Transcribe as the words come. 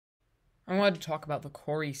I wanted to talk about the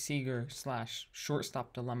Corey Seager slash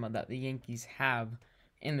shortstop dilemma that the Yankees have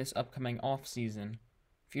in this upcoming offseason.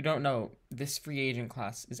 If you don't know, this free agent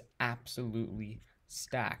class is absolutely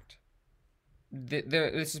stacked.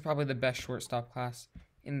 This is probably the best shortstop class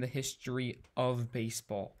in the history of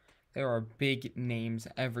baseball. There are big names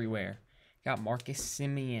everywhere. You got Marcus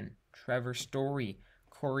Semien, Trevor Story,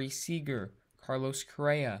 Corey Seager, Carlos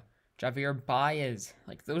Correa, Javier Baez.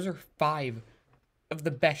 Like, those are five of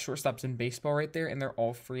the best shortstops in baseball right there, and they're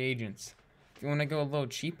all free agents. If you want to go a little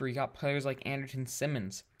cheaper, you got players like Anderson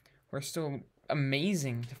Simmons, who are still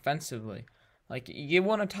amazing defensively. Like, you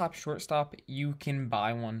want a top shortstop, you can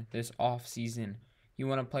buy one this offseason. You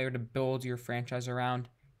want a player to build your franchise around,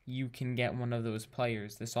 you can get one of those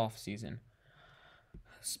players this offseason.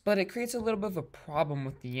 But it creates a little bit of a problem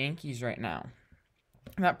with the Yankees right now.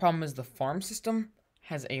 And that problem is the farm system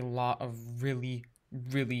has a lot of really,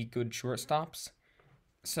 really good shortstops.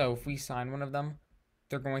 So if we sign one of them,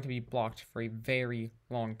 they're going to be blocked for a very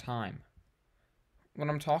long time. What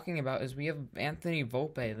I'm talking about is we have Anthony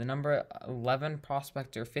Volpe, the number 11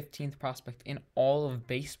 prospect or 15th prospect in all of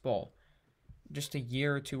baseball, just a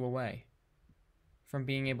year or two away from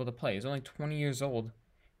being able to play. He's only 20 years old,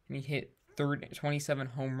 and he hit 27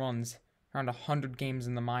 home runs, around 100 games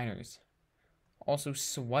in the minors. Also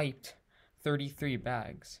swiped 33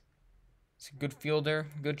 bags. He's a good fielder,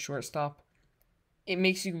 good shortstop. It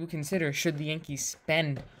makes you consider, should the Yankees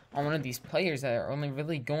spend on one of these players that are only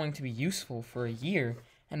really going to be useful for a year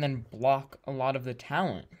and then block a lot of the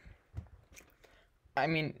talent? I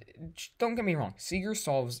mean, don't get me wrong. Seager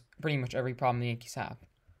solves pretty much every problem the Yankees have.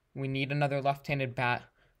 We need another left-handed bat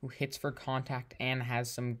who hits for contact and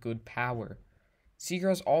has some good power. Seager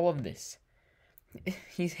has all of this.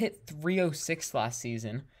 He's hit 306 last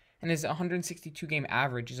season, and his 162-game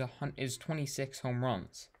average is 26 home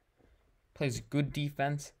runs. Plays good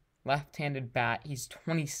defense, left-handed bat. He's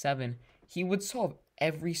 27. He would solve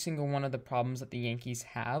every single one of the problems that the Yankees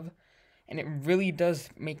have, and it really does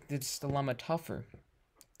make this dilemma tougher.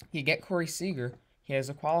 You get Corey Seager, he has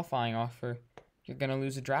a qualifying offer, you're going to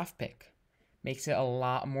lose a draft pick. Makes it a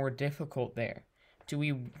lot more difficult there.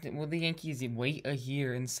 Will the Yankees wait a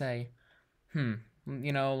year and say,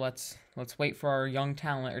 let's wait for our young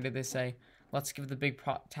talent, or did they say, let's give the big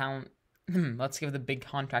talent, let's give the big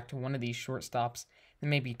contract to one of these shortstops and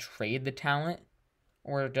maybe trade the talent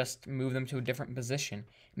or just move them to a different position?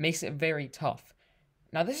 It makes it very tough.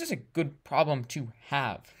 Now, this is a good problem to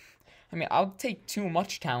have. I mean, I'll take too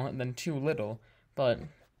much talent than too little, but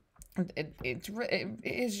it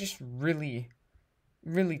is just really,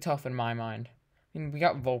 really tough in my mind. I mean, we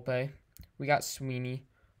got Volpe, we got Sweeney,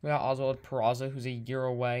 we got Oswald Peraza, who's a year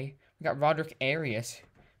away. We got Roderick Arias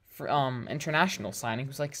for international signing,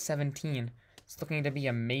 who's like 17. It's looking to be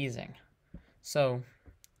amazing. So,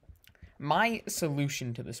 my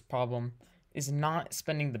solution to this problem is not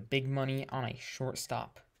spending the big money on a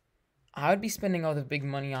shortstop. I would be spending all the big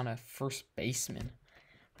money on a first baseman.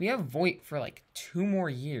 We have Voit for like 2 more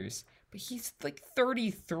years, but he's like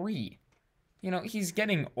 33. He's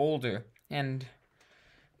getting older, and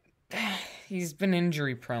he's been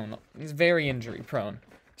injury prone. He's very injury prone.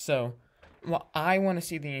 So, what I want to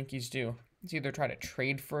see the Yankees do is either try to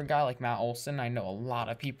trade for a guy like Matt Olson. I know a lot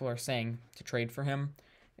of people are saying to trade for him.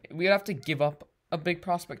 We'd have to give up a big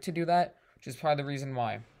prospect to do that, which is probably the reason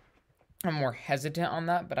why I'm more hesitant on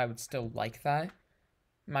that, but I would still like that.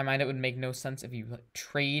 In my mind, it would make no sense if you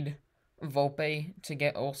trade Volpe to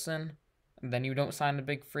get Olson, and then you don't sign a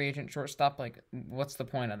big free agent shortstop. Like, what's the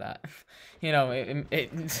point of that?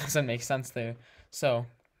 It doesn't make sense there. So,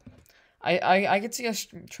 I could see us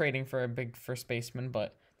trading for a big first baseman,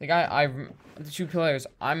 but the 2 players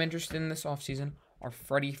I'm interested in this offseason are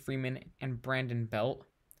Freddie Freeman and Brandon Belt.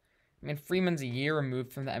 I mean, Freeman's a year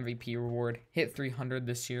removed from the MVP award, hit 300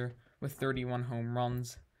 this year with 31 home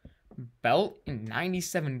runs. Belt, in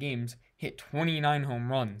 97 games, hit 29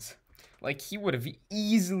 home runs. Like, he would have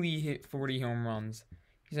easily hit 40 home runs.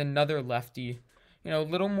 He's another lefty. A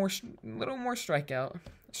little more strikeout.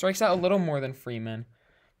 Strikes out a little more than Freeman,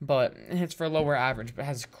 but hits for a lower average, but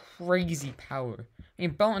has crazy power. I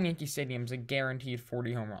mean, Belt in Yankee Stadium is a guaranteed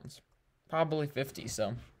 40 home runs. Probably 50,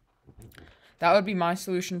 so that would be my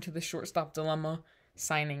solution to the shortstop dilemma,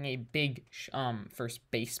 signing a big first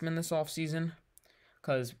baseman this offseason,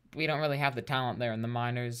 because we don't really have the talent there in the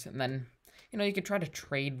minors. And then, you could try to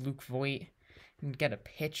trade Luke Voit and get a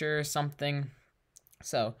pitcher or something.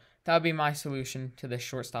 So that would be my solution to the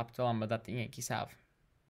shortstop dilemma that the Yankees have.